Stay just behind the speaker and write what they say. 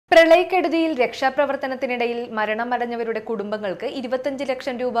പ്രളയക്കെടുതിയിൽ രക്ഷാപ്രവർത്തനത്തിനിടയിൽ മരണമടഞ്ഞവരുടെ കുടുംബങ്ങൾക്ക് 25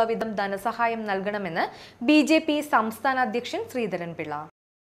 ലക്ഷം രൂപ വീതം ധനസഹായം നൽകണമെന്ന് ബിജെപി സംസ്ഥാന അധ്യക്ഷൻ ധരൻപ.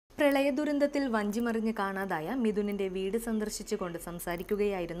 പ്രളയ ദുരന്തത്തിൽ വഞ്ചിമറിഞ്ഞ് കാണാതായ മിഥുനിന്റെ വീട് സന്ദർശിച്ചുകൊണ്ട്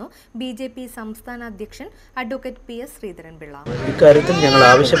സംസാരിക്കുകയായിരുന്നു ബിജെപി സംസ്ഥാന അധ്യക്ഷൻ അഡ്വക്കേറ്റ് PS ശ്രീധരൻപ. ഇക്കാര്യത്തിൽ ഞങ്ങൾ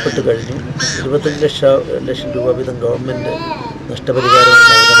ആവശ്യപ്പെട്ടു കഴിഞ്ഞു. 25 ലക്ഷം രൂപ വീതം ഗവൺമെന്റ് നഷ്ടപരിഹാരം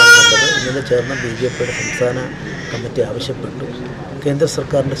നൽകണമെന്നുള്ളത് ഇന്നലെ ചേർന്ന ബിജെപിയുടെ സംസ്ഥാന കമ്മിറ്റി ആവശ്യപ്പെട്ടു. കേന്ദ്ര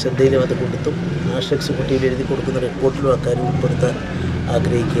സർക്കാരിൻ്റെ ശ്രദ്ധയിലും അത് കൊടുത്തും നാഷണൽ എക്സിക്യൂട്ടീവിൽ എഴുതി കൊടുക്കുന്ന റിപ്പോർട്ടിലും അക്കാര്യം ഉൾപ്പെടുത്താൻ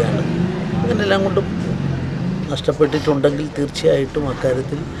ആഗ്രഹിക്കുകയാണ്. അങ്ങനെല്ലാം കൊണ്ടും നഷ്ടപ്പെട്ടിട്ടുണ്ടെങ്കിൽ തീർച്ചയായിട്ടും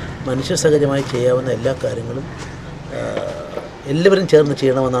അക്കാര്യത്തിൽ മനുഷ്യസഹജമായി ചെയ്യാവുന്ന എല്ലാ കാര്യങ്ങളും എല്ലാവരും ചേർന്ന്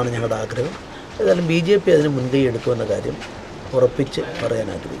ചെയ്യണമെന്നാണ് ഞങ്ങളുടെ ആഗ്രഹം. ഏതായാലും BJP അതിന് മുൻകൈ എടുക്കുമെന്ന കാര്യം ഉറപ്പിച്ച് പറയാൻ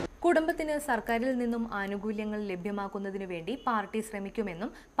ആഗ്രഹിക്കും. കുടുംബത്തിന് സർക്കാരിൽ നിന്നും ആനുകൂല്യങ്ങൾ ലഭ്യമാക്കുന്നതിനു വേണ്ടി പാർട്ടി ശ്രമിക്കുമെന്നും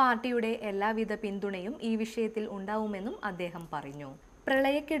പാർട്ടിയുടെ എല്ലാവിധ പിന്തുണയും ഈ വിഷയത്തിൽ ഉണ്ടാവുമെന്നും അദ്ദേഹം പറഞ്ഞു.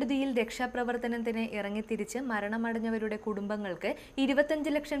 പ്രളയക്കെടുതിയിൽ രക്ഷാപ്രവർത്തനത്തിന് ഇറങ്ങിത്തിരിച്ച് മരണമടഞ്ഞവരുടെ കുടുംബങ്ങൾക്ക്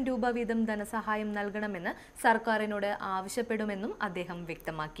 25 ലക്ഷം രൂപ വീതം ധനസഹായം നൽകണമെന്ന് സർക്കാരിനോട് ആവശ്യപ്പെടുമെന്നും അദ്ദേഹം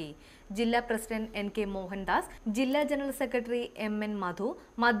വ്യക്തമാക്കി. ജില്ലാ പ്രസിഡന്റ് NK മോഹൻദാസ്, ജില്ലാ ജനറൽ സെക്രട്ടറി MN മധു,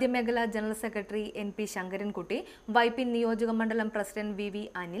 മധ്യമേഖലാ general secretary NP Sankarankutty, Vypin നിയോജക മണ്ഡലം പ്രസിഡന്റ് VV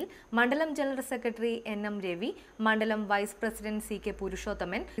അനിൽ, മണ്ഡലം ജനറൽ സെക്രട്ടറി NM രവി, മണ്ഡലം vice president CK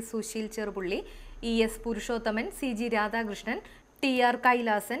Purushothaman, Sushil ചെറുപുള്ളി, ES Purushothaman, CG Radhakrishnan, TR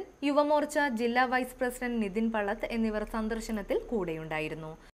Kailasan, Yuva Morcha ജില്ലാ വൈസ് പ്രസിഡന്റ് നിതിൻ പള്ളത്ത് എന്നിവർ സന്ദർശനത്തിൽ കൂടെയുണ്ടായിരുന്നു.